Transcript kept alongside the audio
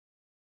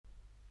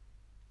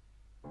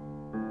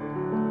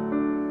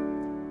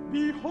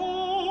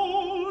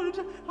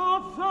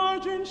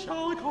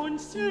shall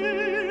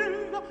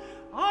conceive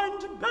and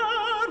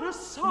bear a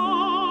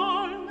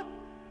son,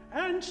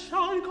 and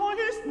shall call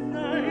his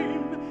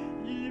name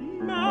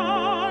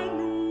Emmanuel,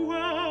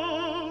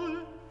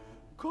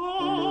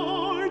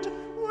 God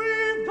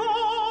with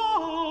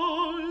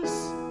us.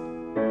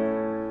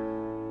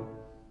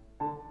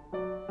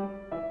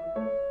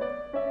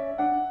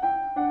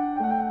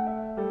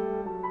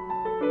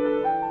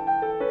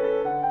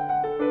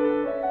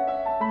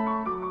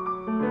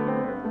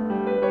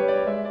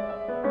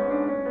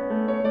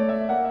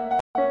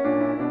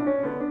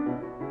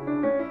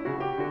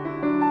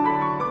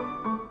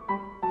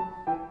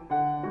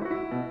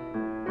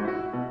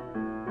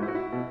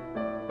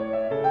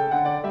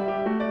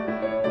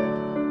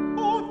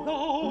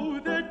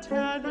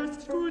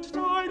 Tellest good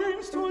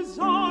tidings to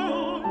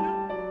Zion.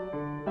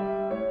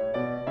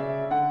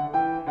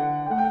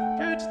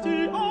 Get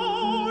thee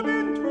up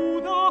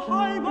into the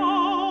high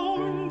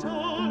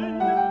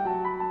mountain.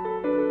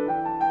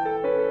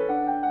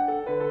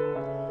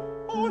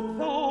 O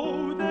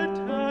thou that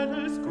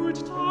tellest good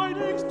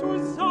tidings to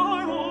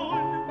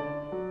Zion,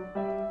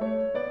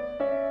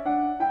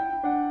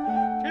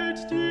 get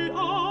thee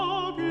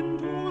up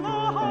into the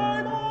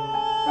high mountain.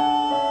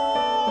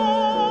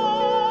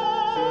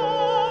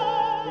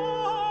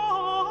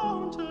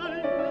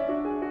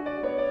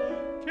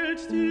 Get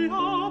thee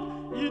up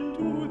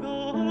into the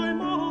high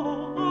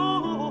mountain.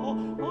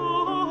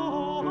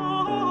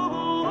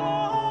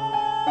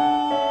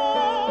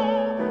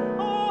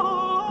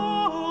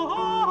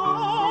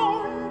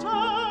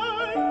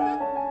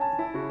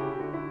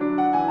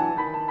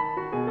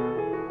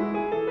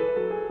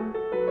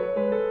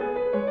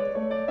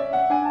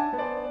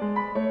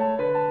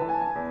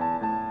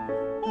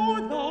 O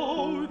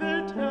thou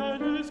that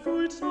tellest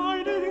good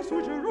tidings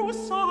to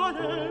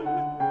Jerusalem,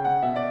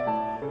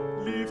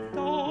 lift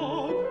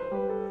up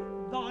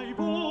thy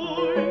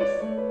voice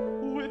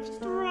with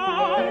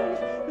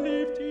strength,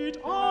 lift it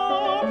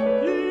up,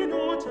 be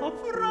not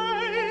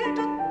afraid.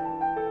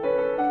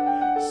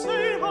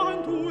 Say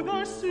unto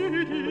the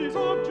cities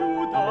of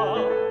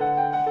Judah,